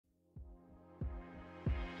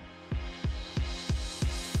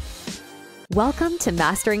Welcome to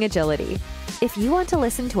Mastering Agility. If you want to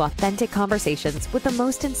listen to authentic conversations with the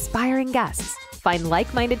most inspiring guests, find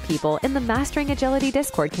like-minded people in the Mastering Agility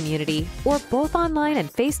Discord community, or both online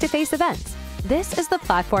and face-to-face events, this is the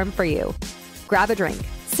platform for you. Grab a drink,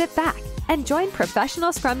 sit back, and join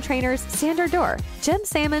professional Scrum trainers Sander Dorr, Jim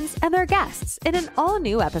Sammons, and their guests in an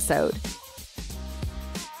all-new episode.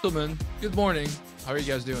 Gentlemen, good morning. How are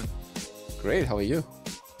you guys doing? Great. How are you?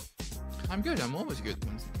 I'm good. I'm always good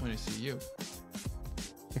when I see you.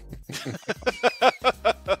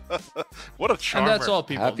 What a charmer. And that's all,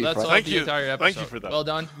 people. Happy that's all Thank the you. entire episode. Thank you for that. Well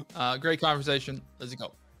done. Great conversation. Let's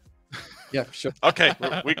go. Yeah, sure. Okay,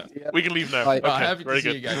 we can leave now. Bye. Okay, Happy to very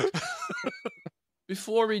see good. you guys.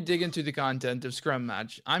 Before we dig into the content of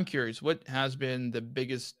ScrumMatch, I'm curious, what has been the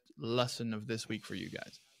biggest lesson of this week for you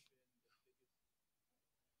guys?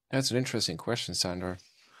 That's an interesting question, Sander.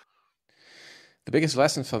 The biggest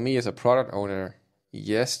lesson for me as a product owner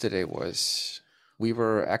yesterday was we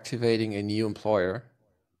were activating a new employer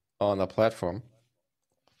on a platform,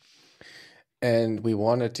 and we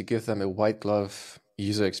wanted to give them a white glove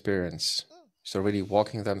user experience. So really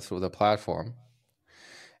walking them through the platform.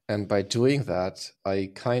 And by doing that, I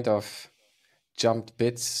kind of jumped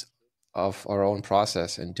bits of our own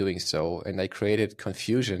process in doing so. And I created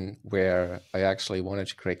confusion where I actually wanted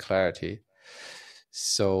to create clarity.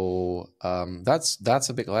 So that's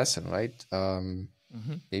a big lesson, right?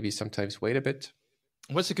 Maybe sometimes wait a bit.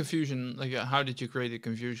 What's the confusion? Like, how did you create the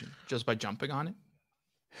confusion? Just by jumping on it?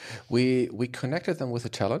 We connected them with a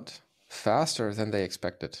talent faster than they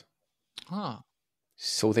expected. Ah,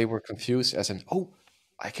 So they were confused as in, oh,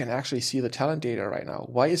 I can actually see the talent data right now.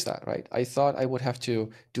 Why is that, right? I thought I would have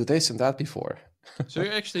to do this and that before. so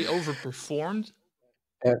you actually overperformed?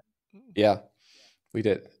 Yeah, we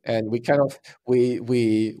did. And we kind of, we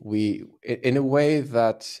in a way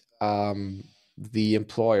that the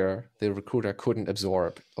employer, the recruiter couldn't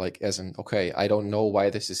absorb, like as in, okay, I don't know why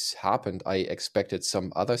this has happened. I expected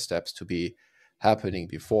some other steps to be happening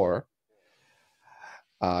before.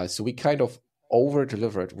 So we kind of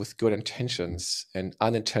over-delivered with good intentions and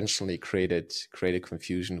unintentionally created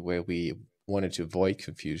confusion where we wanted to avoid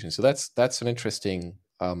confusion. So that's an interesting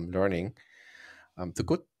learning.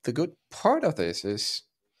 The good part of this is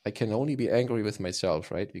I can only be angry with myself,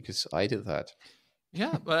 right? Because I did that.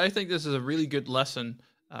 Yeah, but I think this is a really good lesson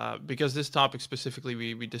because this topic specifically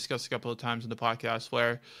we discussed a couple of times in the podcast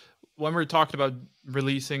where when we're talking about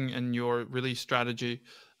releasing and your release strategy,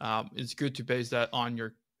 it's good to base that on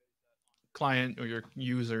your client or your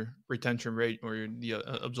user retention rate or the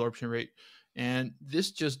absorption rate. And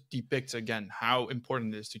this just depicts, again, how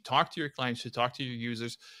important it is to talk to your clients, to talk to your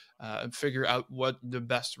users, and figure out what the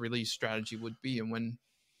best release strategy would be and when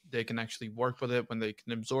they can actually work with it, when they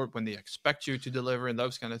can absorb, when they expect you to deliver and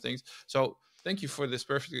those kind of things. So thank you for this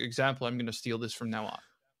perfect example. I'm going to steal this from now on.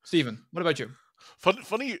 Stephen, what about you?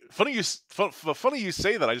 Funny you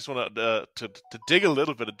say that. I just want to dig a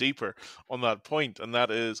little bit deeper on that point, and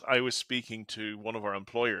that is, I was speaking to one of our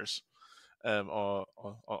employers on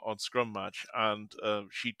ScrumMatch, and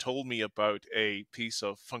she told me about a piece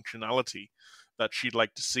of functionality that she'd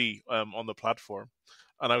like to see on the platform,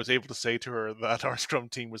 and I was able to say to her that our Scrum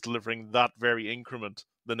team was delivering that very increment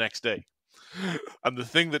the next day. And the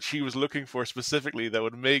thing that she was looking for specifically that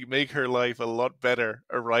would make her life a lot better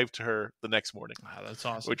arrived to her the next morning. Wow, that's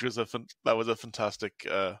awesome. Which was a fantastic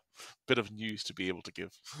bit of news to be able to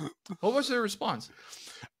give. What was her response?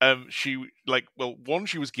 She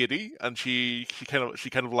she was giddy and she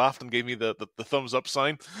kind of laughed and gave me the thumbs up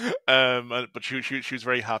sign. But she was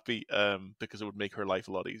very happy because it would make her life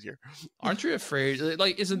a lot easier. Aren't you afraid?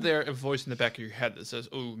 Like, isn't there a voice in the back of your head that says,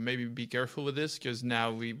 "Oh, maybe be careful with this because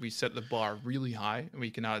now we set the bar really high and we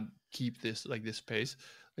cannot keep this pace.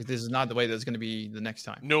 Like, this is not the way that's going to be the next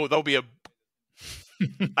time." No, that'll be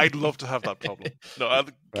I'd love to have that problem. No,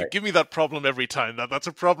 Right. give me that problem every time. That's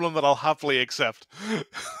a problem that I'll happily accept.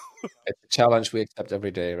 It's a challenge we accept every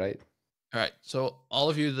day, right? All right. So all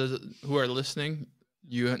of you who are listening,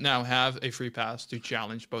 you now have a free pass to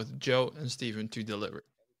challenge both Joe and Stephen to deliver.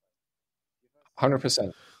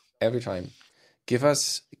 100% every time. Give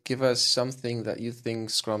us something that you think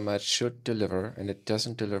ScrumMatch should deliver, and it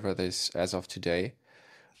doesn't deliver this as of today,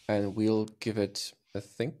 and we'll give it a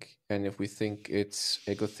think. And if we think it's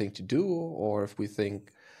a good thing to do, or if we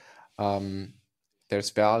think there's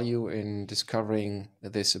value in discovering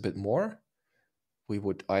this a bit more, we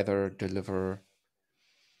would either deliver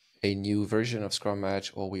a new version of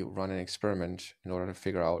ScrumMatch or we run an experiment in order to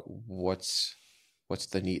figure out what's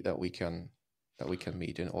the need that we can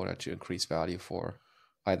meet in order to increase value for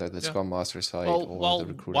either the Scrum Master side or the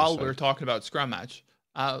recruiter while side. we're talking about ScrumMatch,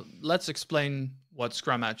 Let's explain what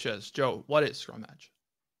ScrumMatch is. Joe, what is ScrumMatch?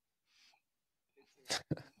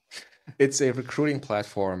 It's a recruiting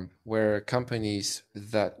platform where companies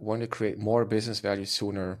that want to create more business value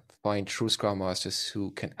sooner find true Scrum Masters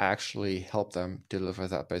who can actually help them deliver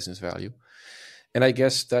that business value. And I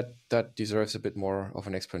guess that deserves a bit more of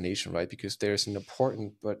an explanation, right? Because there's an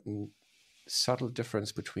important but subtle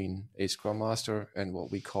difference between a Scrum Master and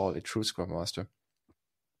what we call a true Scrum Master.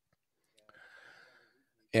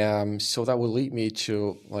 So that will lead me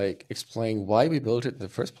to explain why we built it in the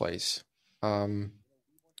first place.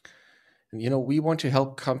 We want to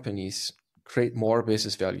help companies create more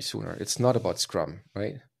business value sooner. It's not about Scrum,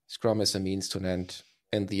 right? Scrum is a means to an end,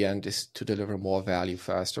 and the end is to deliver more value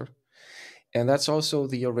faster. And that's also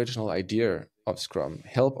the original idea of Scrum: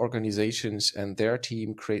 help organizations and their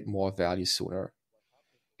team create more value sooner.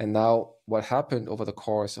 And now, what happened over the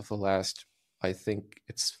course of the last, I think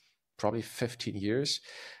it's probably 15 years,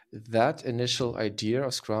 that initial idea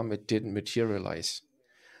of Scrum, it didn't materialize.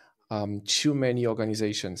 Too many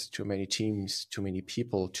organizations, too many teams, too many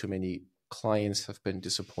people, too many clients have been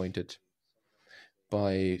disappointed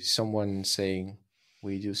by someone saying,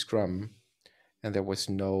 we do Scrum, and there was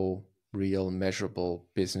no real measurable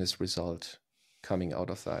business result coming out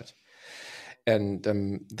of that. And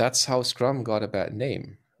that's how Scrum got a bad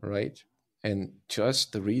name, right? And to us,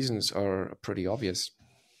 the reasons are pretty obvious.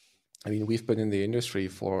 I mean, we've been in the industry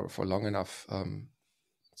for long enough.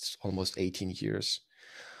 It's almost 18 years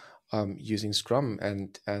using Scrum,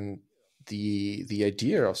 and the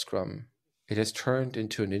idea of Scrum, it has turned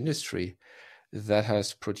into an industry that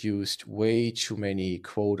has produced way too many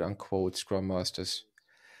quote unquote Scrum Masters.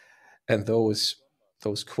 And those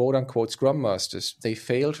quote unquote Scrum Masters, they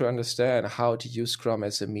fail to understand how to use Scrum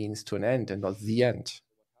as a means to an end and not the end,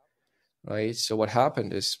 right? So what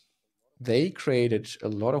happened is they created a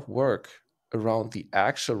lot of work around the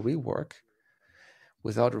actual rework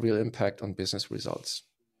without a real impact on business results.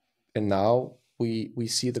 And now we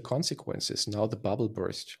see the consequences. Now the bubble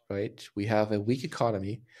burst, right? We have a weak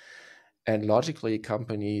economy, and logically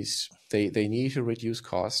companies, they need to reduce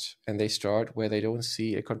cost, and they start where they don't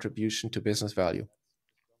see a contribution to business value.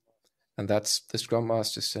 And that's the Scrum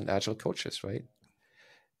Masters and Agile coaches, right?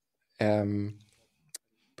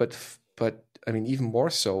 But I mean, even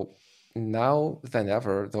more so, now than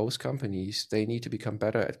ever, those companies, they need to become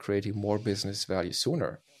better at creating more business value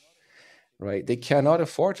sooner, right? They cannot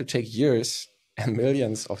afford to take years and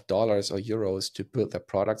millions of dollars or euros to build their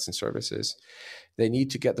products and services. They need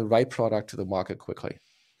to get the right product to the market quickly,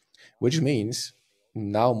 which means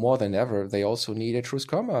now more than ever, they also need a true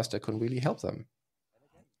Scrum Master that can really help them,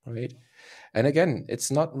 right? And again,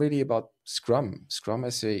 it's not really about Scrum. Scrum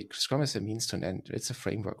as a means to an end. It's a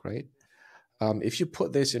framework, right? If you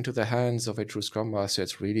put this into the hands of a true Scrum Master,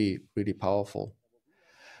 it's really, really powerful.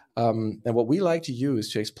 And what we like to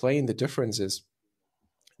use to explain the difference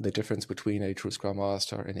between a true Scrum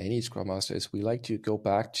Master and any Scrum Master is we like to go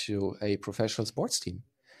back to a professional sports team,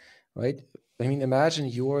 right? I mean, imagine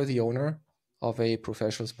you're the owner of a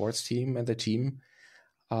professional sports team, and the team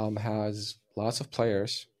has lots of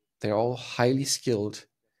players. They're all highly skilled,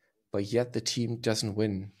 but yet the team doesn't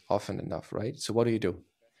win often enough, right? So what do?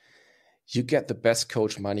 You get the best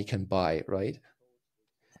coach money can buy, right?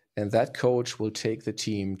 And that coach will take the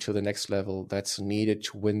team to the next level that's needed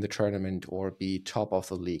to win the tournament or be top of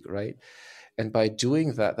the league, right? And by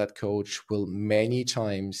doing that, that coach will many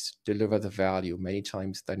times deliver the value, many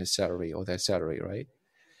times than his salary or their salary, right?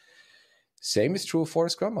 Same is true for a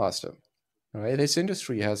Scrum Master. Right? This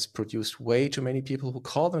industry has produced way too many people who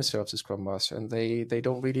call themselves a Scrum Master, and they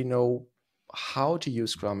don't really know how to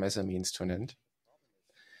use Scrum as a means to an end.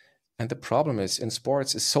 And the problem is, in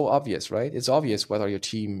sports, it's so obvious, right? It's obvious whether your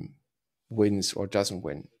team wins or doesn't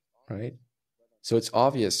win, right? So it's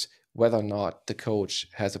obvious whether or not the coach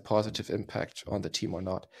has a positive impact on the team or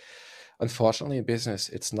not. Unfortunately, in business,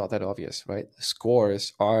 it's not that obvious, right? The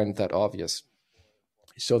scores aren't that obvious.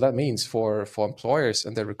 So that means for employers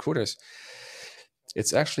and their recruiters,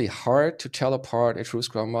 it's actually hard to tell apart a true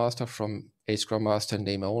Scrum Master from a Scrum Master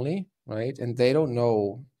name only, right? And they don't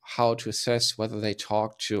know how to assess whether they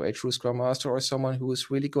talk to a true Scrum Master or someone who is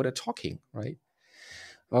really good at talking, right?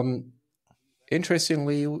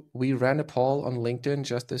 Interestingly, we ran a poll on LinkedIn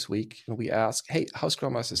just this week, and we asked, hey, how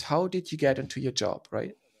Scrum Masters, how did you get into your job,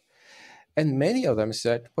 right? And many of them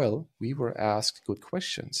said, well, we were asked good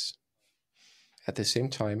questions. At the same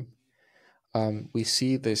time, we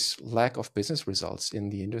see this lack of business results in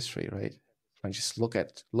the industry, right? And just look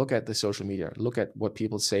at the social media, look at what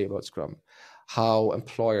people say about Scrum, how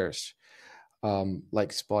employers like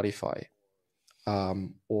Spotify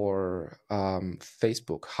or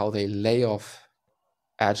Facebook, how they lay off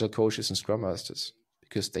agile coaches and scrum masters,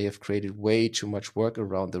 because they have created way too much work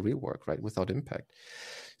around the rework, right, without impact.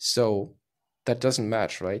 So that doesn't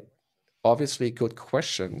match, right? Obviously, good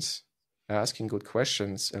questions, asking good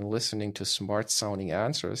questions and listening to smart sounding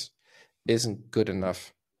answers isn't good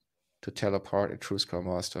enough to tell apart a true scrum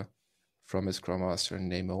master from a scrum master in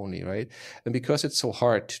name only, right? And because it's so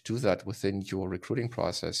hard to do that within your recruiting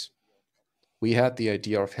process, we had the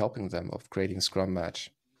idea of helping them, of creating ScrumMatch,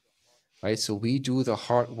 right? So we do the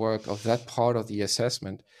hard work of that part of the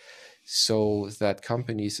assessment so that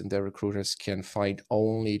companies and their recruiters can find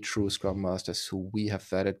only true scrum masters who we have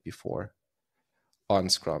vetted before on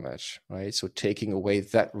ScrumMatch, right? So taking away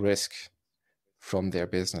that risk from their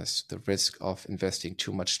business, the risk of investing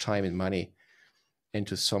too much time and money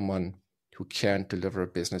into someone who can't deliver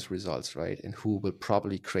business results, right? And who will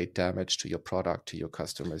probably create damage to your product, to your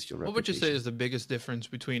customers, your reputation. What would you say is the biggest difference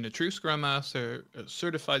between a true Scrum Master, a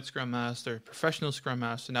certified Scrum Master, professional Scrum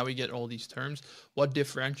Master? Now we get all these terms. What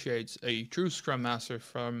differentiates a true Scrum Master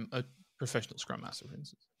from a professional Scrum Master, for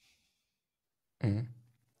instance? Mm-hmm.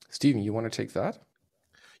 Stephen, you want to take that?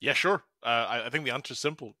 Yeah, sure. I think the answer is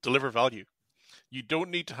simple. Deliver value. You don't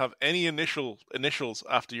need to have any initials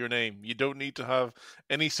after your name. You don't need to have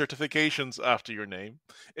any certifications after your name.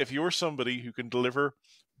 If you're somebody who can deliver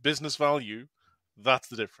business value, that's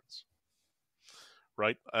the difference,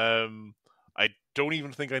 right? I don't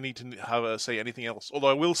even think I need to say anything else. Although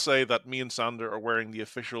I will say that me and Sander are wearing the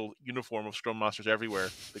official uniform of Scrum Masters everywhere,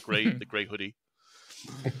 the gray hoodie.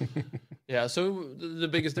 Yeah, so the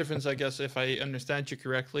biggest difference, I guess, if I understand you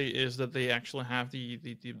correctly, is that they actually have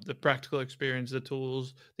the practical experience, the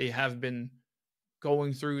tools. They have been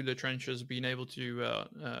going through the trenches, being able to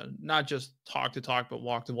not just talk the talk, but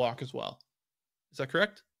walk the walk as well. Is that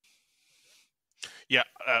correct? Yeah,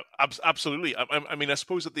 absolutely. I mean, I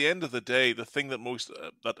suppose at the end of the day, the thing that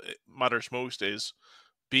matters most is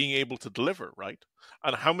being able to deliver, right?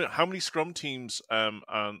 And how many Scrum teams and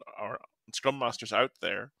our Scrum Masters out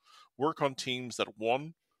there work on teams that,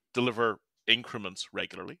 one, deliver increments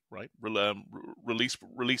regularly, right? Release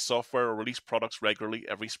software or release products regularly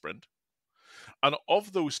every sprint. And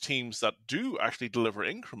of those teams that do actually deliver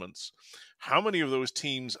increments, how many of those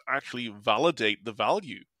teams actually validate the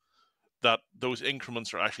value that those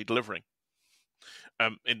increments are actually delivering?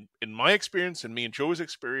 In my experience, and me and Joe's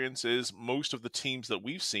experience, is most of the teams that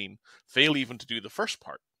we've seen fail even to do the first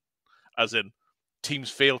part, as in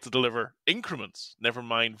teams fail to deliver increments, never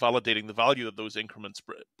mind validating the value that those increments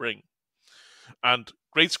bring. And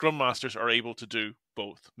great Scrum Masters are able to do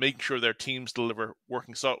both, making sure their teams deliver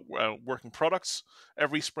working products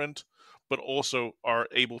every sprint, but also are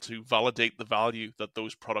able to validate the value that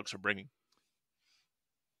those products are bringing.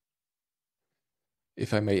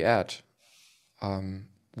 If I may add,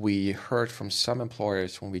 we heard from some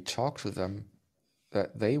employers when we talked to them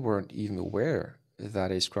that they weren't even aware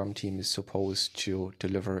that a Scrum team is supposed to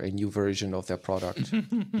deliver a new version of their product,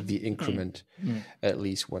 the increment, at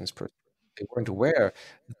least once per. They weren't aware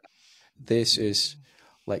this is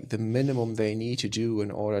like the minimum they need to do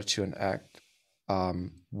in order to enact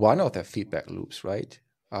one of their feedback loops, right?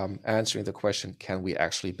 Answering the question, can we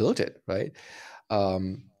actually build it, right?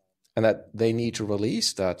 And that they need to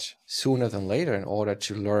release that sooner than later in order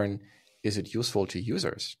to learn, is it useful to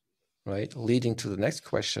users, right? Leading to the next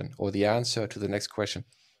question, or the answer to the next question,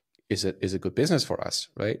 is it good business for us,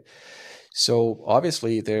 right? So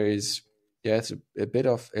obviously there is, it's a bit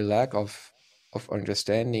of a lack of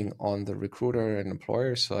understanding on the recruiter and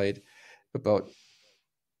employer side about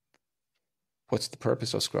what's the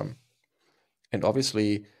purpose of Scrum. And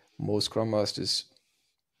obviously most Scrum Masters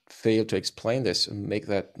fail to explain this and make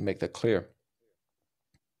that clear.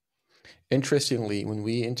 Interestingly, when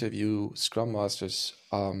we interview Scrum Masters,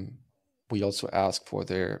 we also ask for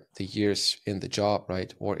the years in the job,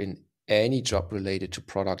 right? Or in any job related to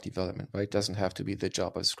product development, right? It doesn't have to be the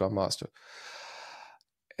job as Scrum Master.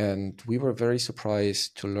 And we were very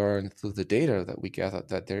surprised to learn through the data that we gathered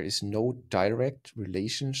that there is no direct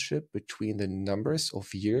relationship between the numbers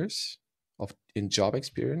of years in job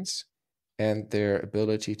experience and their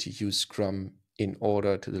ability to use Scrum in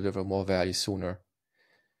order to deliver more value sooner.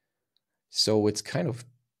 So it's kind of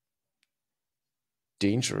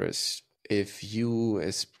dangerous if you,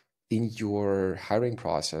 as in your hiring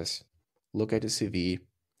process, look at a CV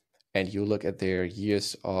and you look at their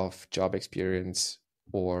years of job experience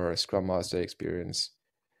or Scrum Master experience,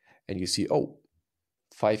 and you see,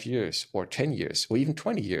 5 years or 10 years or even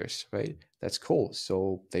 20 years, right? That's cool.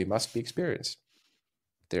 So they must be experienced.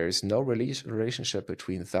 There is no relationship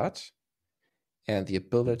between that and the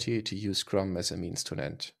ability to use Scrum as a means to an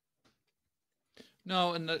end.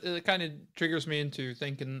 No, and it kind of triggers me into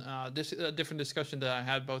thinking this a different discussion that I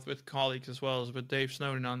had both with colleagues as well as with Dave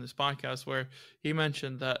Snowden on this podcast, where he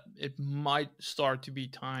mentioned that it might start to be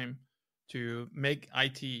time to make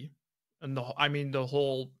IT, and the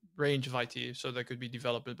whole range of IT, so that could be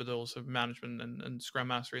development, but also management and Scrum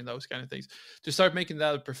Mastery and those kind of things, to start making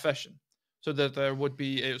that a profession, so that there would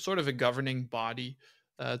be a sort of a governing body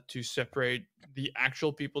to separate the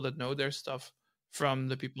actual people that know their stuff from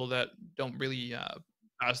the people that don't really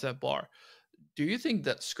pass that bar. Do you think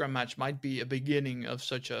that ScrumMatch might be a beginning of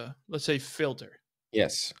such a, let's say, filter?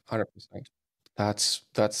 Yes, 100%.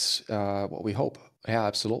 That's what we hope. Yeah,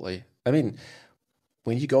 absolutely. I mean,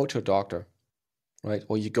 when you go to a doctor, right,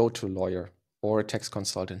 or you go to a lawyer or a tax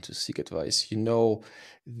consultant to seek advice, you know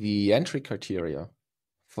the entry criteria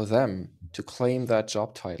for them to claim that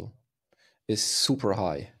job title is super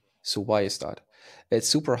high. So why is that? It's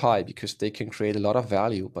super high because they can create a lot of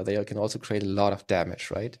value, but they can also create a lot of damage,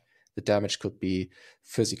 right? The damage could be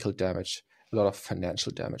physical damage, a lot of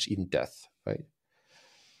financial damage, even death, right?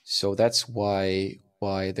 So that's why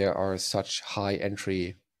there are such high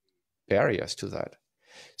entry barriers to that.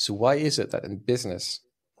 So why is it that in business,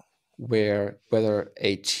 where whether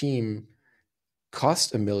a team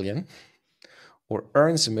costs $1 million or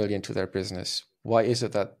earns $1 million to their business, why is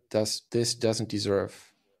it that this doesn't deserve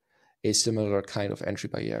a similar kind of entry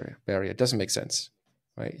barrier? It doesn't make sense,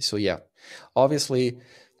 right? So yeah, obviously,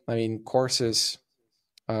 I mean, courses,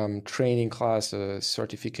 training classes,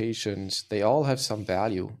 certifications, they all have some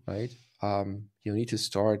value, right? You need to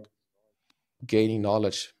start gaining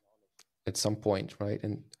knowledge at some point, right?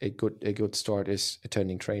 And a good start is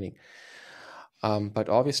attending training. But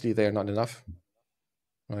obviously they're not enough,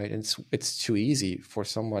 right? And it's too easy for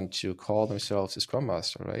someone to call themselves a Scrum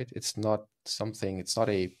Master, right? It's not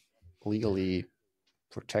a legally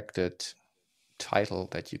protected title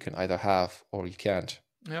that you can either have or you can't.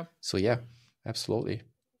 Yeah. So yeah, absolutely.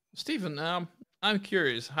 Stephen, I'm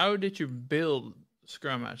curious, how did you build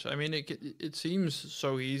ScrumMatch? I mean, it seems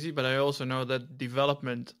so easy, but I also know that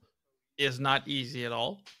development is not easy at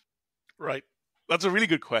all. Right. That's a really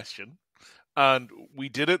good question. And we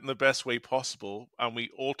did it in the best way possible. And we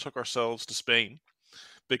all took ourselves to Spain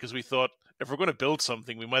because we thought if we're going to build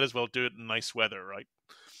something, we might as well do it in nice weather, right?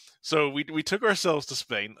 So we took ourselves to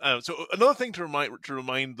Spain. So another thing to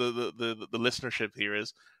remind the listenership here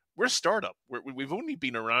is we're a startup. We've only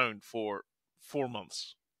been around for 4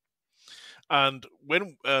 months. And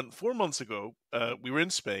when 4 months ago, we were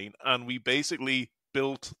in Spain and we basically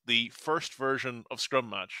built the first version of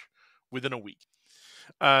ScrumMatch within a week.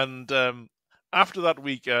 And after that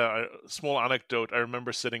week, a small anecdote. I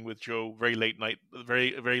remember sitting with Joe very late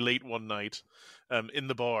one night, in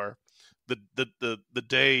the bar, the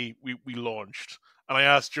day we launched, and I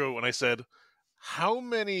asked Joe and I said, "How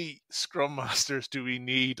many Scrum Masters do we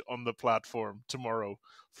need on the platform tomorrow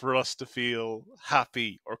for us to feel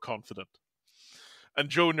happy or confident?" And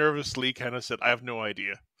Joe nervously kind of said, "I have no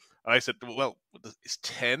idea." And I said, "Well, is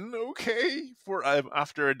 10 okay for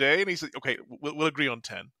after a day?" And he said, "Okay, we'll agree on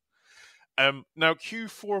 10." Now,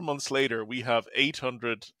 4 months later, we have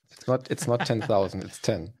 800. It's not 10,000. It's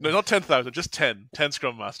 10. No, not 10,000. Just 10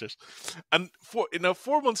 Scrum Masters. And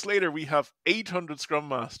 4 months later, we have 800 Scrum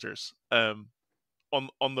Masters on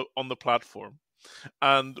the platform.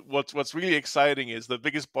 And what's really exciting is the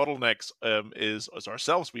biggest bottlenecks is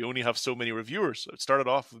ourselves. We only have so many reviewers. It started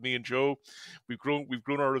off with me and Joe. We've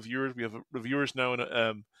grown our reviewers. We have reviewers now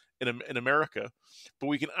in America, but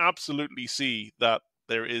we can absolutely see that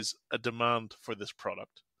there is a demand for this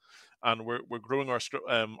product, and we're growing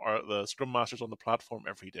the Scrum Masters on the platform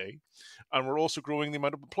every day, and we're also growing the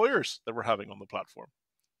amount of employers that we're having on the platform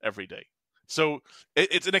every day. So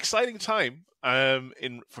it's an exciting time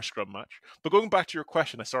for ScrumMatch. But going back to your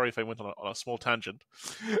question, I'm sorry if I went on a small tangent,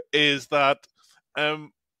 is that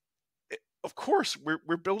of course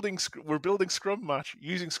we're building ScrumMatch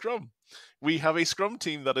using Scrum. We have a Scrum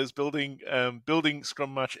team that is building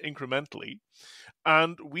ScrumMatch incrementally.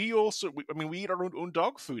 And we eat our own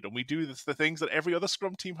dog food, and we do the things that every other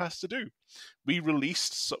Scrum team has to do. We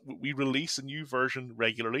release a new version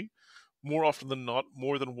regularly, more often than not,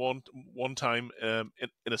 more than one time in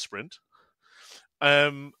a sprint.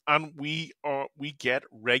 And we get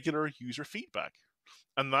regular user feedback,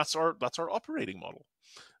 and that's our operating model,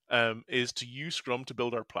 is to use Scrum to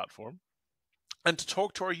build our platform, and to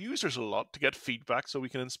talk to our users a lot to get feedback so we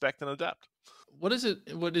can inspect and adapt. What is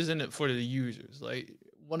in it for the users? Like,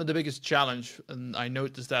 one of the biggest challenge, and I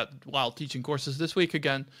noticed that while teaching courses this week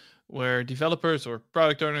again, where developers or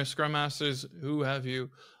product owners, Scrum Masters, who have you,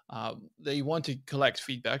 they want to collect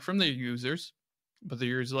feedback from their users, but the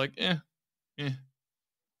users are like,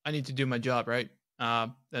 I need to do my job, right?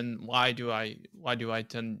 then why do I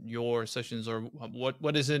attend your sessions, or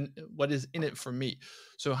what is in it for me?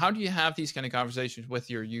 So how do you have these kind of conversations with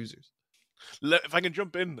your users? If I can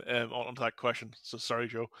jump in onto that question, so sorry,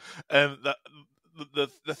 Joe. The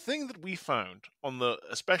thing that we found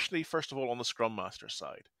especially first of all on the Scrum Master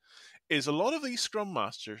side, is a lot of these Scrum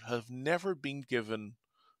Masters have never been given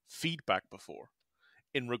feedback before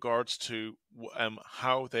in regards to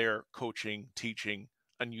how they're coaching, teaching,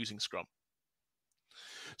 and using Scrum.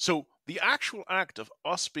 So the actual act of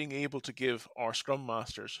us being able to give our Scrum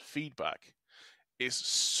Masters feedback is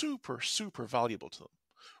super, super valuable to them.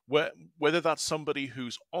 Whether that's somebody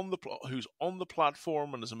who's on the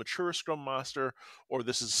platform and is a mature Scrum Master, or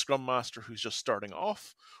this is a Scrum Master who's just starting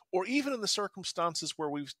off, or even in the circumstances where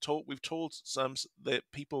we've told some the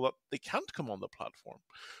people that they can't come on the platform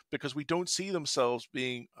because we don't see themselves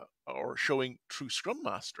being or showing true Scrum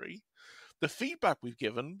Mastery. The feedback we've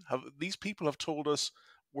given, these people have told us,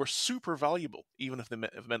 were super valuable, even if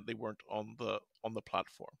it meant they weren't on the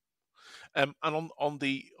platform. And on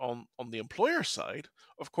the employer side,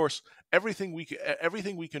 of course, everything we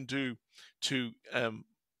can do to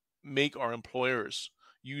make our employers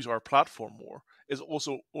use our platform more is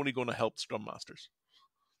also only going to help Scrum Masters.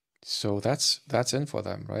 So that's in for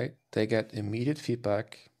them, right? They get immediate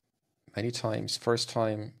feedback many times, first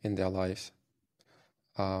time in their life,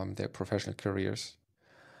 their professional careers.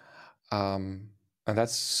 And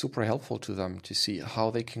that's super helpful to them to see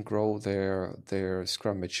how they can grow their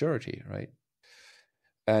Scrum maturity, right?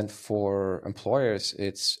 And for employers,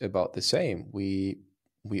 it's about the same. We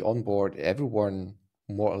onboard everyone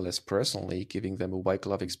more or less personally, giving them a white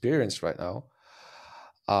glove experience right now.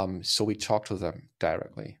 So we talk to them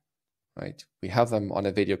directly, right? We have them on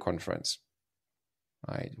a video conference,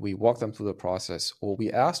 right? We walk them through the process, or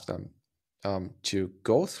we ask them to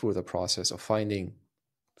go through the process of finding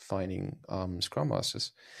Scrum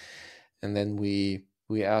Masters, and then we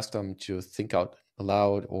ask them to think out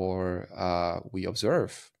aloud, or we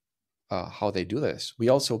observe how they do this. We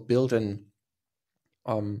also build in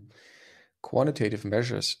quantitative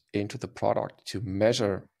measures into the product to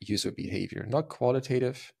measure user behavior, not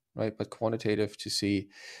qualitative, right, but quantitative, to see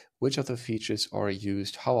which of the features are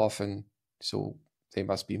used, how often. So they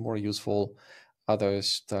must be more useful.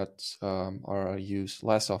 Others that are used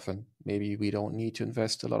less often, maybe we don't need to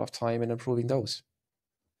invest a lot of time in improving those.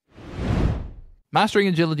 Mastering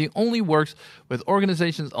agility only works with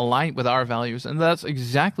organizations aligned with our values, and that's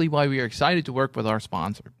exactly why we are excited to work with our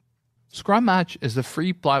sponsor. ScrumMatch is the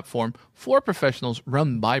free platform for professionals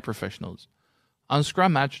run by professionals. On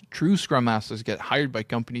ScrumMatch, true Scrum Masters get hired by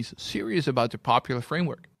companies serious about their popular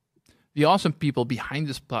framework. The awesome people behind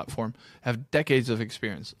this platform have decades of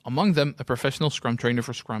experience, among them a professional Scrum trainer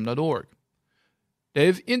for Scrum.org. They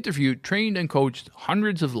have interviewed, trained, and coached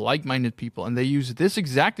hundreds of like-minded people, and they use this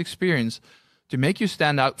exact experience to make you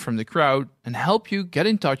stand out from the crowd and help you get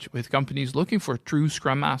in touch with companies looking for true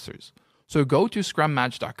Scrum Masters. So go to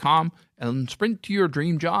ScrumMatch.com and sprint to your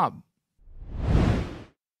dream job.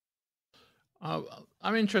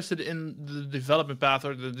 I'm interested in the development path,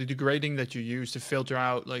 or the grading that you use to filter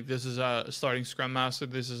out, like, this is a starting Scrum Master,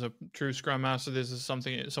 this is a true Scrum Master, this is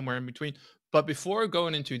something somewhere in between. But before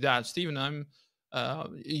going into that, Steven,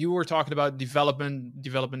 you were talking about development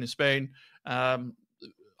in Spain.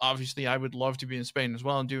 Obviously, I would love to be in Spain as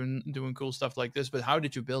well and doing cool stuff like this. But how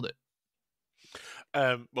did you build it?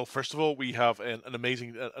 Well, first of all, we have an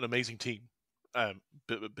amazing team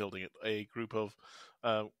building it. A group of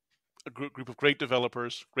great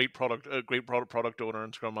developers, great product owner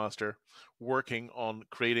and Scrum Master working on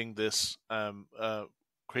creating this,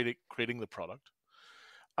 creating the product.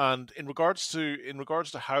 And in regards to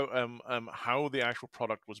how the actual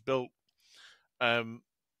product was built,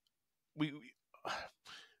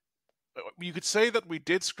 you could say that we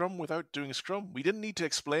did Scrum without doing Scrum. We didn't need to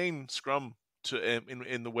explain Scrum to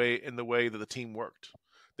in the way that the team worked.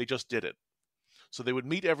 They just did it. So they would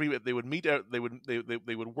meet they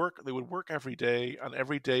would work every day, and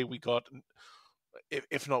every day we got,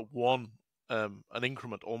 if not one, an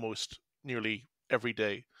increment almost nearly every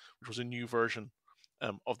day, which was a new version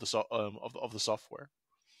of the software,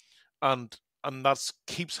 and that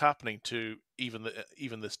keeps happening to even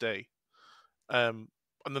this day. And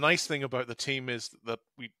the nice thing about the team is that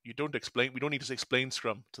we don't need to explain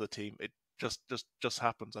Scrum to the team. It just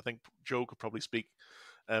happens. I think Joe could probably speak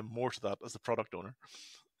more to that as the product owner.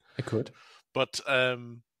 I could, but I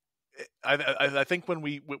think when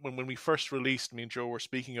we first released, me and Joe were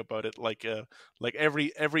speaking about it, like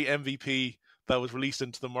every MVP that was released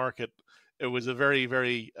into the market, it was a very,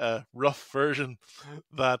 very rough version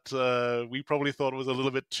that we probably thought was a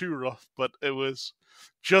little bit too rough, but it was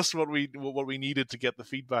just what we needed to get the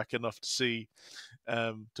feedback enough to see,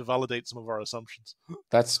 to validate some of our assumptions.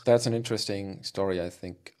 That's an interesting story, I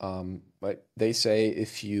think. But they say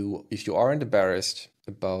if you aren't embarrassed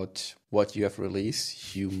about what you have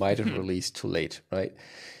released, you might have released too late, right?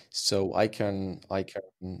 So I can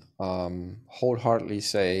wholeheartedly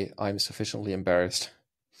say I'm sufficiently embarrassed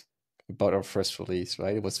about our first release,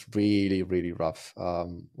 right? It was really, really rough.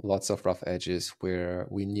 Lots of rough edges where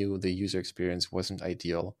we knew the user experience wasn't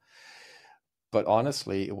ideal. But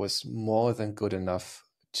honestly, it was more than good enough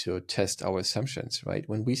to test our assumptions, right?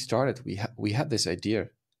 When we started, we had this idea,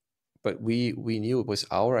 but we knew it was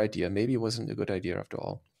our idea. Maybe it wasn't a good idea after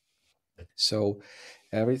all. So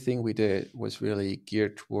everything we did was really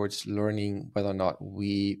geared towards learning whether or not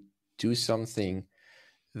we do something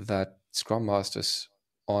that Scrum Masters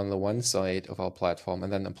on the one side of our platform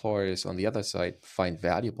and then employers on the other side find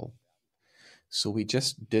valuable. So we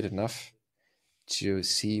just did enough to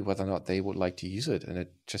see whether or not they would like to use it. And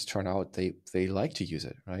it just turned out they like to use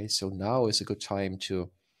it, right? So now is a good time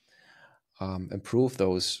to improve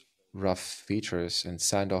those rough features and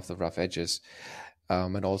sand off the rough edges,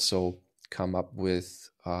 and also come up with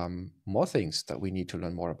more things that we need to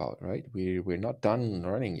learn more about, right? We're not done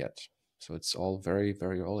learning yet. So it's all very,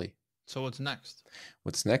 very early. So what's next?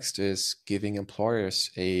 What's next is giving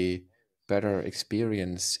employers a better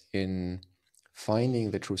experience in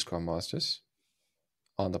finding the true Scrum Masters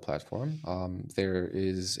on the platform. There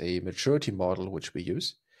is a maturity model which we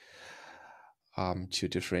use to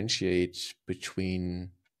differentiate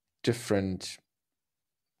between different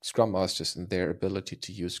Scrum Masters and their ability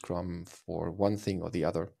to use Scrum for one thing or the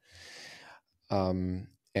other. And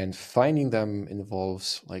finding them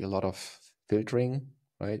involves like a lot of filtering,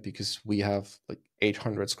 right? Because we have like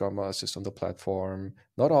 800 Scrum Masters on the platform.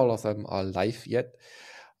 Not all of them are live yet,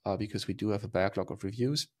 because we do have a backlog of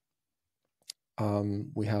reviews.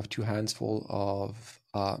 We have 2 handfuls of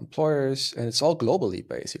employers, and it's all globally,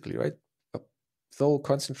 basically, right? Though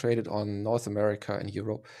concentrated on North America and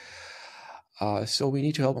Europe. So we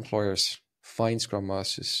need to help employers find Scrum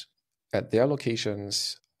Masters at their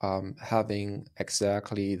locations, having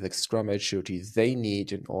exactly the Scrum maturity they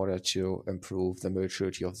need in order to improve the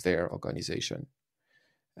maturity of their organization.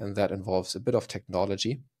 And that involves a bit of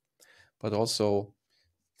technology, but also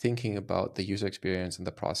thinking about the user experience and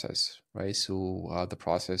the process, right? So the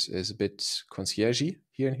process is a bit concierge-y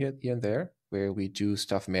here and there, where we do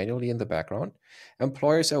stuff manually in the background.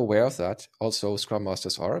 Employers are aware of that. Also, Scrum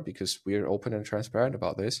Masters are, because we're open and transparent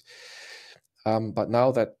about this. But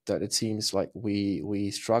now that it seems like we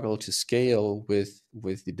struggle to scale with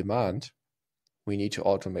the demand, we need to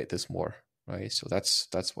automate this more, right? So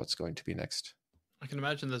that's what's going to be next. I can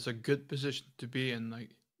imagine that's a good position to be in, like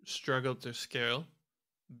struggle to scale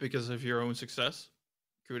because of your own success.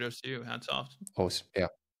 Kudos to you. Hats off. Oh, yeah.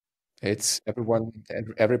 It's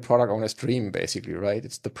every product owner's dream, basically, right?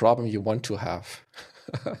 It's the problem you want to have.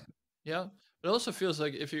 Yeah, but it also feels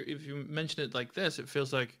like if you mention it like this, it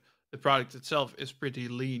feels like the product itself is pretty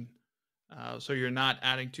lean. So you're not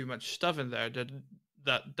adding too much stuff in there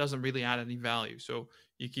that doesn't really add any value. So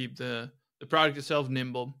you keep the product itself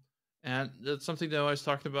nimble. And that's something that I was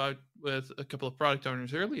talking about with a couple of product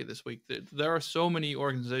owners earlier this week. There are so many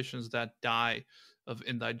organizations that die of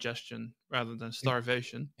indigestion rather than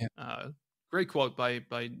starvation. Yeah. Great quote by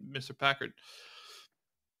Mr. Packard.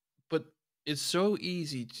 But it's so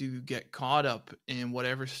easy to get caught up in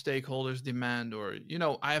whatever stakeholders demand, or,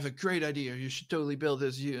 I have a great idea. You should totally build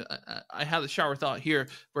this. I had a shower thought here.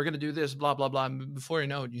 We're going to do this, blah, blah, blah. And before you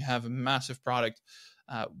know it, you have a massive product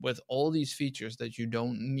with all these features that you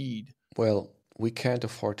don't need. Well, we can't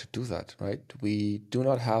afford to do that, right? We do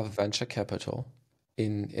not have venture capital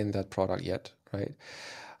in that product yet, right?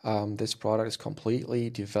 This product is completely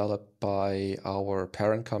developed by our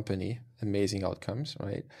parent company, Amazing Outcomes,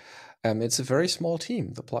 right? It's a very small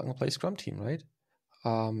team, the plug and play Scrum team, right?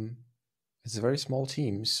 It's a very small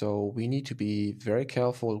team, so we need to be very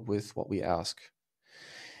careful with what we ask.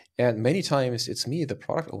 And many times it's me, the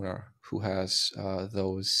product owner, who has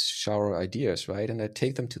those shower ideas, right? And I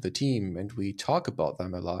take them to the team and we talk about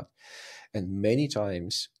them a lot. And many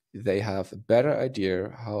times they have a better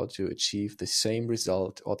idea how to achieve the same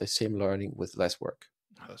result or the same learning with less work.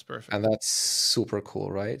 Oh, that's perfect. And that's super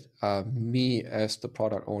cool, right? Me as the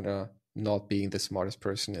product owner, not being the smartest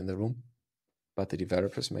person in the room, but the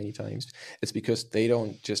developers many times. It's because they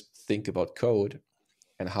don't just think about code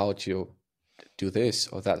and how to do this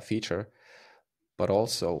or that feature, but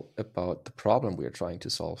also about the problem we are trying to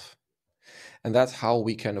solve. And that's how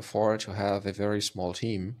we can afford to have a very small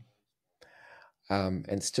team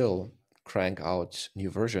and still crank out new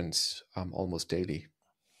versions almost daily.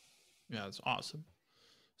 Yeah, that's awesome.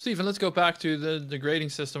 Stephen, let's go back to the grading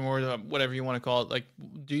system, or whatever you want to call it. Like,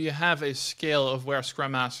 do you have a scale of where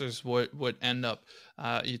Scrum Masters would end up?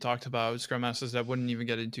 You talked about Scrum Masters that wouldn't even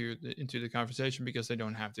get into the conversation because they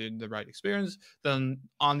don't have the right experience. Then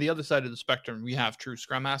on the other side of the spectrum, we have true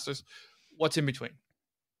Scrum Masters. What's in between?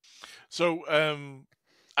 So,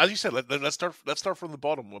 as you said, let's start from the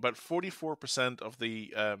bottom. About 44% of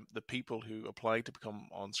the people who apply to become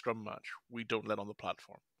on ScrumMatch, we don't let on the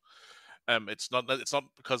platform. It's not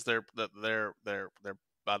because they're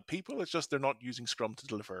bad people. It's just they're not using Scrum to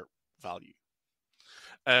deliver value.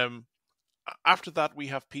 After that, we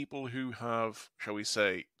have people who have, shall we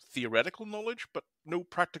say, theoretical knowledge but no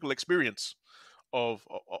practical experience of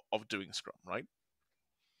doing Scrum, right?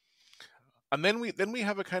 And then we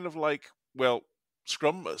have a kind of like, well,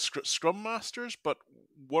 Scrum Masters, but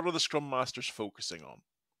what are the Scrum Masters focusing on,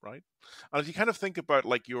 right? And if you kind of think about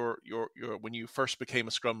like your when you first became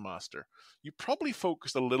a Scrum Master, you probably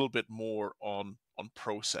focused a little bit more on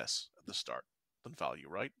process at the start than value,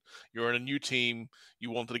 right? You're in a new team,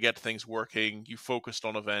 you wanted to get things working, you focused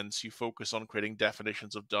on events, you focus on creating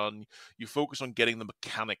definitions of done, you focus on getting the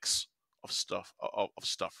mechanics of stuff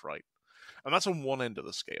right. And that's on one end of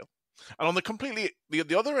the scale. And on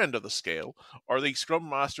the other end of the scale are the Scrum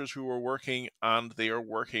Masters who are working, and they are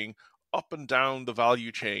working up and down the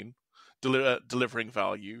value chain, delivering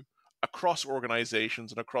value across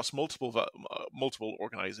organizations and across multiple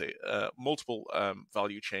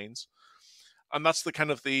value chains. And that's the kind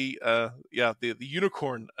of the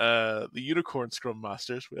unicorn Scrum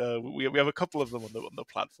Masters. We have a couple of them on the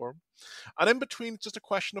platform, and in between, just a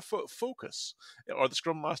question of focus. Are the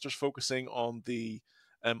Scrum Masters focusing on the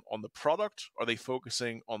product? Are they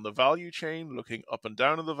focusing on the value chain, looking up and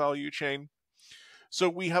down in the value chain? So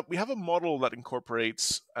we have a model that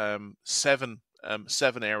incorporates seven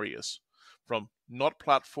areas, from not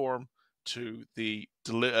platform to the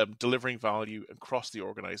delivering value across the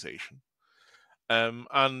organization.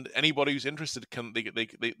 And anybody who's interested can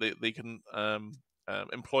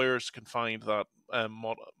employers can find that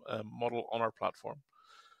model on our platform.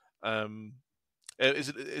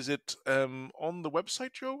 Is it on the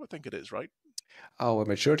website, Joe? I think it is, right? Our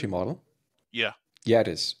maturity model. Yeah, it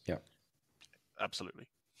is. Yeah, absolutely.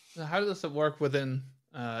 So how does it work within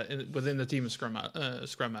the team of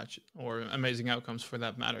ScrumMatch, or Amazing Outcomes for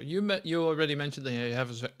that matter? You already mentioned that you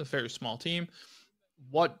have a very small team.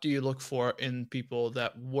 What do you look for in people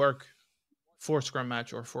that work for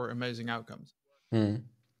ScrumMatch or for Amazing Outcomes?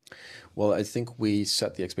 Well, I think we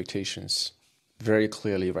set the expectations very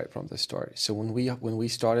clearly right from the start. So when we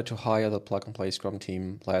started to hire the plug and play Scrum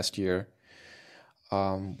team last year,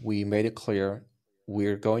 we made it clear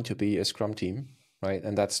we're going to be a Scrum team, right?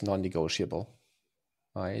 And that's non-negotiable,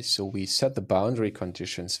 right? So we set the boundary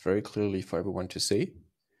conditions very clearly for everyone to see.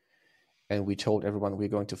 And we told everyone we're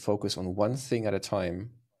going to focus on one thing at a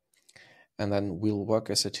time. And then we'll work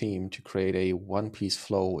as a team to create a one-piece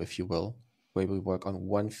flow, if you will, where we work on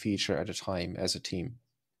one feature at a time as a team.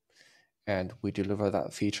 And we deliver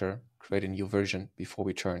that feature, create a new version before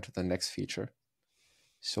we turn to the next feature.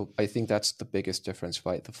 So I think that's the biggest difference,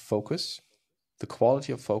 right? The focus, the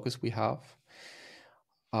quality of focus we have,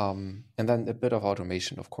 and then a bit of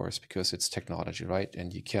automation, of course, because it's technology, right?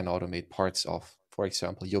 And you can automate parts of, for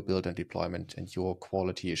example, your build and deployment and your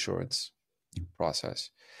quality assurance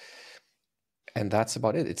process. And that's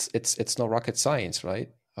about it. It's no rocket science, right?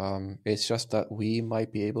 It's just that we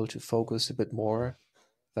might be able to focus a bit more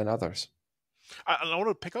than others. And I want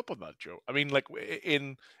to pick up on that, Joe. I mean, like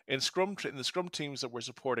in the Scrum teams that we're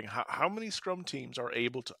supporting, how many Scrum teams are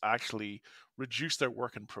able to actually reduce their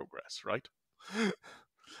work in progress, right?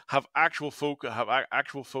 have actual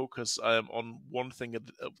focus on one thing at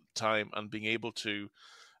a time, and being able to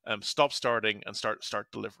stop starting and start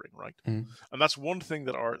delivering, right? And that's one thing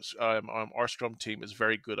that our Scrum team is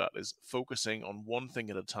very good at, is focusing on one thing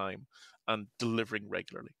at a time and delivering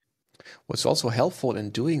regularly. What's also helpful in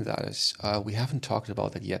doing that is, we haven't talked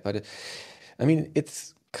about that yet, but I mean,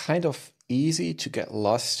 it's kind of easy to get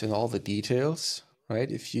lost in all the details, right?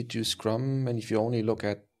 If you do Scrum and if you only look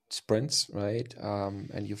at sprints, right,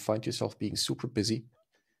 and you find yourself being super busy,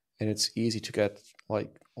 and it's easy to get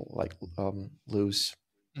lose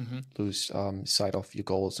sight of your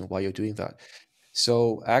goals and why you're doing that.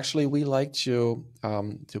 So actually, we like to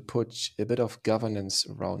put a bit of governance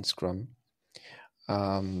around Scrum.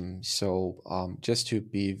 Just to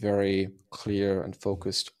be very clear and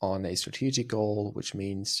focused on a strategic goal, which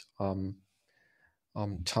means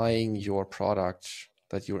tying your product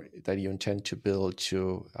that you intend to build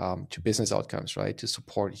to business outcomes, right? To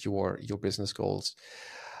support your business goals,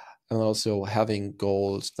 and also having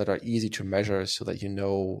goals that are easy to measure, so that you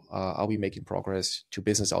know, are we making progress to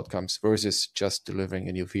business outcomes versus just delivering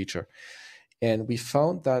a new feature. And we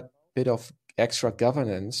found that bit of extra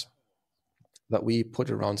governance that we put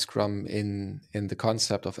around Scrum in the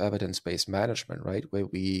concept of evidence-based management, right? Where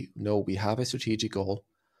we know we have a strategic goal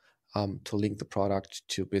to link the product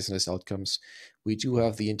to business outcomes. We do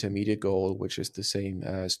have the intermediate goal, which is the same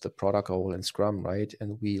as the product goal in Scrum, right?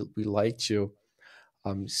 And we like to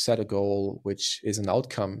set a goal which is an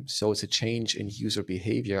outcome. So it's a change in user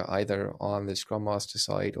behavior, either on the Scrum Master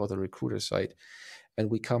side or the recruiter side. And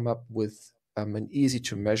we come up with an easy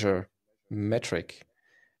to measure metric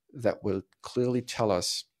that will clearly tell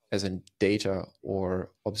us, as in data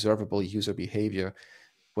or observable user behavior,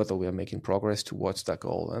 whether we are making progress towards that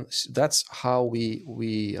goal. And that's how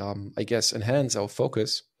we I guess, enhance our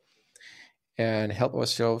focus and help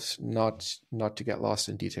ourselves not to get lost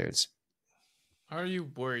in details. Are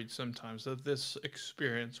you worried sometimes that this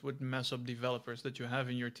experience would mess up developers that you have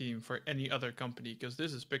in your team for any other company? Because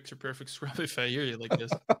this is picture perfect Scrum if I hear you like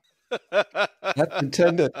this. That's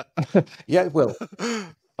intended. Yeah, it will.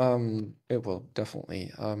 It will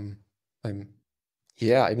definitely.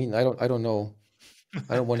 Yeah, I mean, I don't know.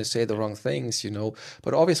 I don't want to say the wrong things,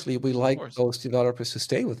 but obviously we like those developers to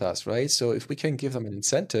stay with us, right? So if we can give them an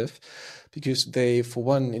incentive, because they, for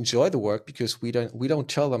one, enjoy the work, because we don't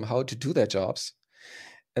tell them how to do their jobs,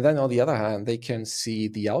 and then on the other hand, they can see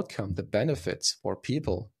the outcome, the benefits for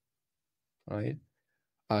people, right?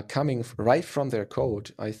 Coming right from their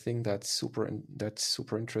code. I think that's super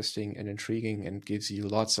interesting and intriguing, and gives you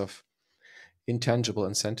lots of intangible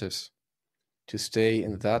incentives to stay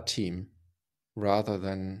in that team rather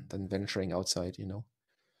than venturing outside,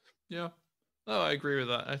 Yeah. Oh, I agree with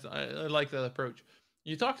that. I like that approach.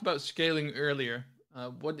 You talked about scaling earlier.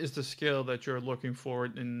 What is the scale that you're looking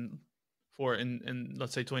forward in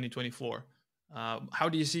let's say 2024? How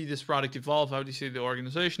do you see this product evolve? How do you see the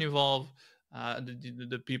organization evolve?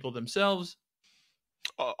 The people themselves?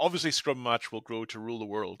 Obviously, ScrumMatch will grow to rule the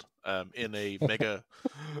world in a mega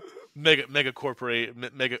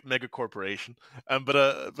corporation. But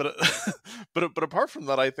apart from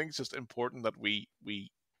that, I think it's just important that we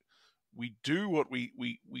do what we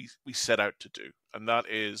set out to do, and that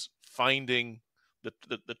is finding the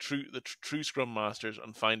true Scrum Masters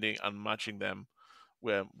and finding and matching them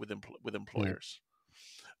with employers.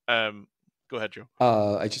 Go ahead, Joe.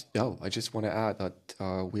 I just want to add that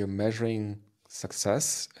we are measuring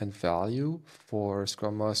success and value for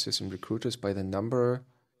Scrum Masters and recruiters by the number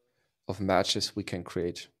of matches we can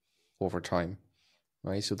create over time,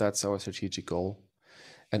 right? So that's our strategic goal.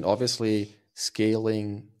 And obviously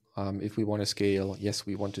scaling, if we want to scale, yes,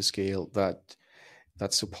 we want to scale,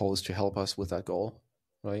 that's supposed to help us with that goal,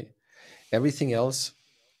 right? Everything else,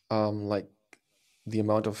 like the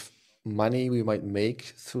amount of money we might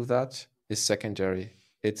make through that, is secondary.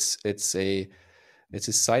 It's a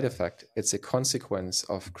side effect. It's a consequence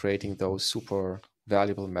of creating those super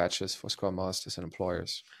valuable matches for Scrum Masters and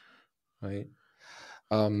employers, right?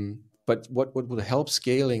 But what will help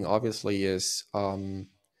scaling, obviously, is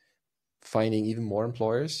finding even more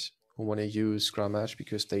employers who want to use ScrumMatch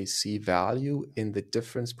because they see value in the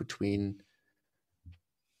difference between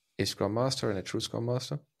a Scrum Master and a true Scrum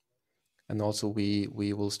Master. And also we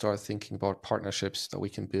will start thinking about partnerships that we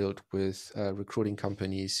can build with recruiting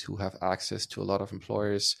companies who have access to a lot of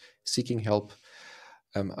employers seeking help,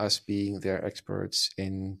 us being their experts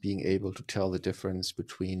in being able to tell the difference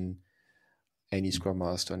between any Scrum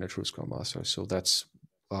Master and a true Scrum Master. So that's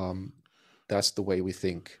the way we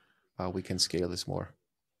think we can scale this more.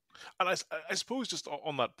 And I suppose just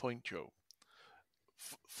on that point, Joe,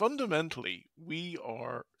 fundamentally, we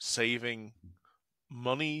are saving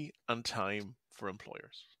money and time for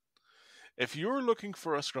employers. If you're looking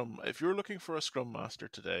for a Scrum Master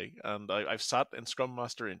today, and I've sat in Scrum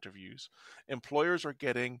Master interviews, employers are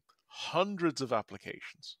getting hundreds of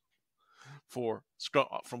applications from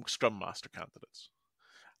Scrum Master candidates.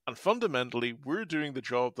 And fundamentally, we're doing the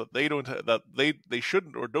job that they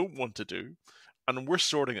shouldn't or don't want to do, and we're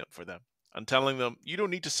sorting it for them and telling them, you don't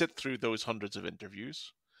need to sit through those hundreds of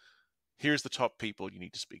interviews. Here's the top people you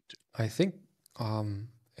need to speak to. I think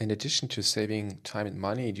in addition to saving time and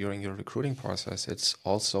money during your recruiting process, it's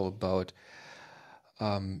also about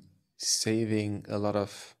saving a lot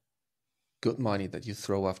of good money that you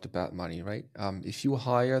throw after bad money, right? If you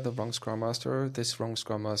hire the wrong Scrum Master, this wrong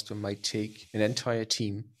Scrum Master might take an entire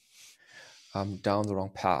team down the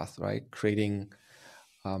wrong path, right? Creating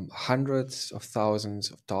hundreds of thousands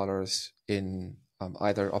of dollars in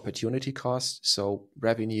either opportunity cost, so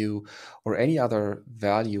revenue, or any other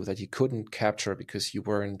value that you couldn't capture because you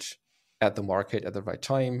weren't at the market at the right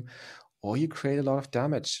time, or you create a lot of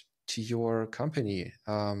damage to your company,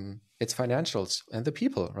 its financials, and the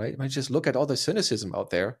people, right? I mean, just look at all the cynicism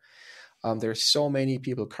out there. There's so many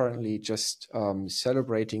people currently just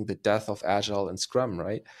celebrating the death of Agile and Scrum,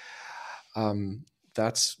 right?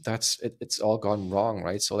 It's all gone wrong,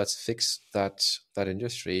 right? So let's fix that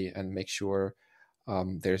industry and make sure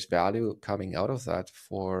there's value coming out of that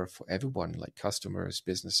for everyone, like customers,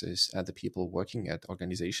 businesses, and the people working at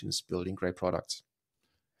organizations building great products.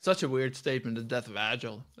 Such a weird statement, the death of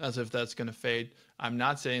Agile, as if that's going to fade. I'm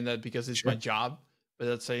not saying that because it's my job, but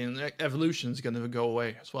that's saying evolution is going to go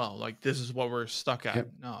away as well. Like, this is what we're stuck at. Yep.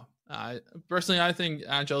 No, personally, I think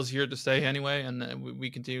Agile is here to stay anyway, and we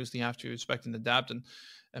continuously have to respect and adapt, and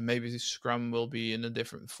maybe Scrum will be in a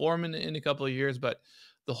different form in a couple of years, but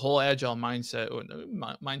the whole Agile mindset, or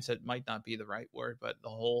mindset might not be the right word, but the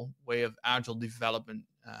whole way of Agile development,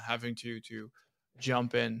 having to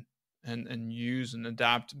jump in and use and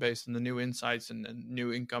adapt based on the new insights and new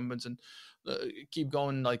incumbents, and keep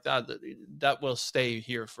going like that will stay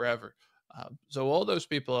here forever. So all those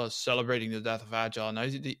people are celebrating the death of Agile,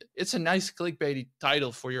 and it's a nice clickbaity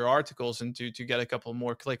title for your articles and to get a couple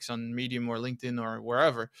more clicks on Medium or LinkedIn or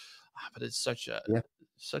wherever, but it's such a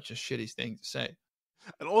shitty thing to say.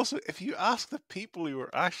 And also, if you ask the people who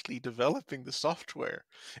are actually developing the software,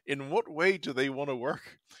 in what way do they want to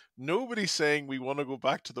work? Nobody's saying we want to go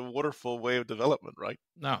back to the waterfall way of development, right?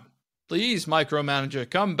 No. Please, micromanager,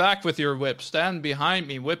 come back with your whip. Stand behind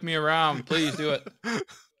me. Whip me around. Please do it.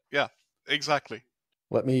 Yeah, exactly.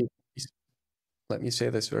 Let me say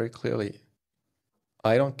this very clearly.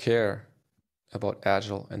 I don't care about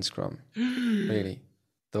Agile and Scrum. Really.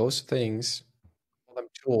 Those things, call them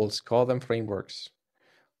tools, call them frameworks.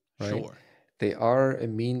 Right? Sure. They are a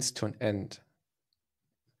means to an end.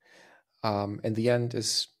 And the end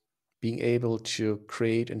is being able to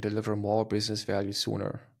create and deliver more business value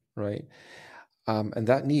sooner, right? And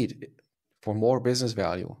that need for more business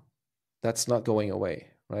value, that's not going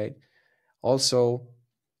away, right? Also,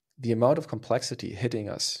 the amount of complexity hitting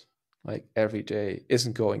us like every day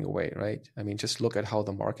isn't going away, right? I mean, just look at how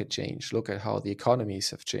the market changed. Look at how the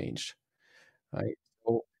economies have changed, right?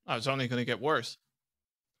 So, it's only going to get worse.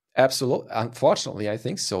 Absolutely. Unfortunately, I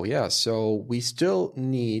think so. Yeah. So we still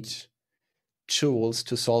need tools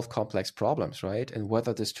to solve complex problems, right? And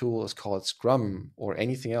whether this tool is called Scrum or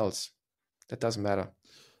anything else, that doesn't matter.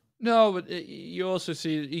 No, but you also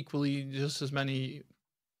see equally just as many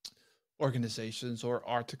organizations or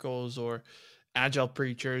articles or Agile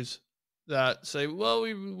preachers that say, well,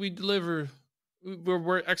 we deliver,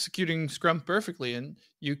 we're executing Scrum perfectly. And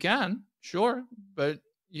you can, sure, but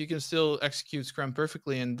you can still execute Scrum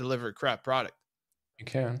perfectly and deliver a crap product. You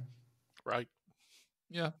can. Right.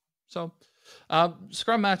 Yeah. So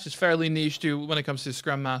ScrumMatch is fairly niche too when it comes to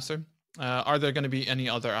Scrum Master. Are there going to be any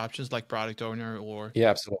other options like product owner or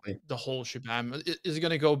absolutely the whole shebang? Is it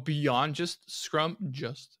going to go beyond just Scrum,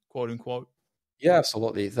 just quote unquote? Yeah,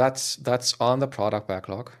 absolutely. That's on the product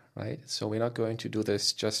backlog, right? So we're not going to do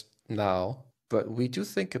this just now, but we do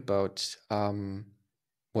think about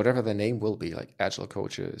whatever the name will be, like Agile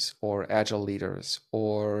coaches or Agile leaders,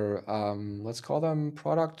 or let's call them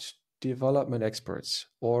product development experts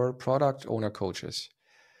or product owner coaches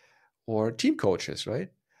or team coaches, right?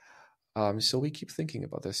 So we keep thinking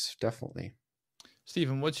about this, definitely.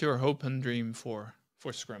 Stephen, what's your hope and dream for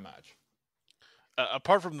ScrumMatch?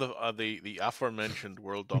 Apart from the aforementioned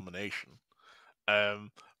world domination,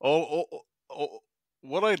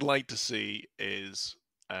 what I'd like to see is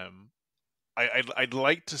I'd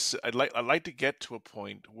like to get to a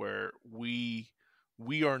point where we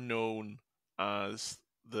are known as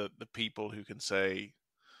the people who can say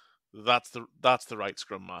that's the right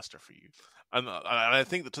Scrum Master for you, and I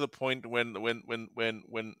think that to the point when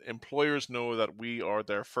employers know that we are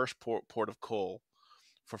their first port of call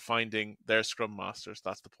for finding their Scrum Masters,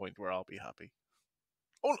 that's the point where I'll be happy.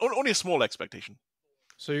 Only a small expectation.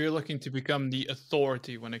 So you're looking to become the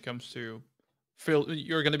authority when it comes to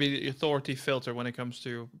you're going to be the authority filter when it comes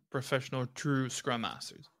to professional true Scrum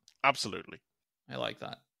Masters. Absolutely. I like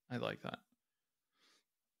that.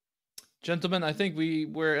 Gentlemen, I think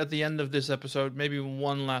we're at the end of this episode. Maybe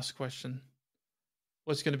one last question.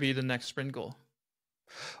 What's going to be the next sprint goal?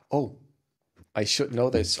 Oh, I should know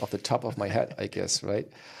this off the top of my head, I guess, right?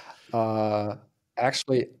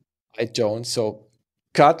 Actually, I don't. So,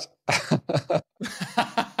 cut.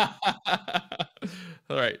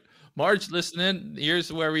 All right. Marge, listen in.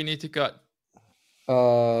 Here's where we need to cut.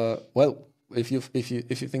 Well, if you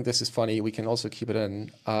think this is funny, we can also keep it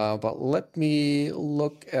in. But let me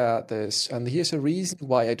look at this. And here's a reason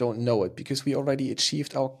why I don't know it, because we already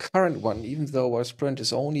achieved our current one, even though our sprint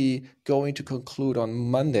is only going to conclude on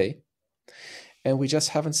Monday. And we just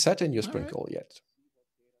haven't set a new sprint goal yet.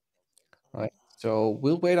 Right? So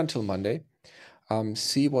we'll wait until Monday,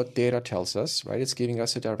 see what data tells us, right? It's giving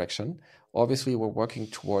us a direction. Obviously, we're working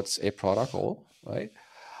towards a product goal, right?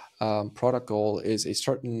 Product goal is a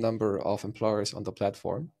certain number of employers on the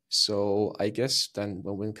platform. So I guess then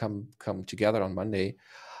when we come together on Monday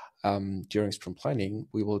during sprint planning,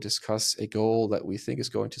 we will discuss a goal that we think is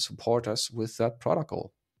going to support us with that product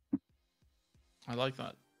goal. I like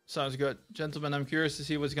that. Sounds good. Gentlemen, I'm curious to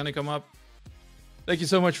see what's going to come up. Thank you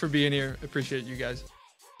so much for being here. Appreciate you guys.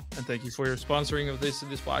 And thank you for your sponsoring of this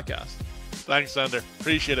podcast. Thanks, Sander.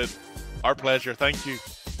 Appreciate it. Our pleasure. Thank you.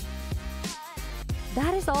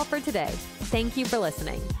 That is all for today. Thank you for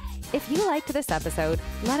listening. If you liked this episode,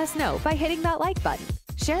 let us know by hitting that like button.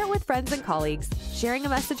 Share it with friends and colleagues, sharing a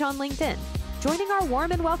message on LinkedIn, joining our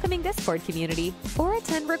warm and welcoming Discord community, or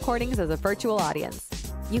attend recordings as a virtual audience.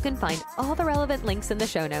 You can find all the relevant links in the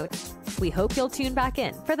show notes. We hope you'll tune back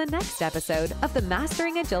in for the next episode of the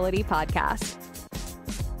Mastering Agility podcast.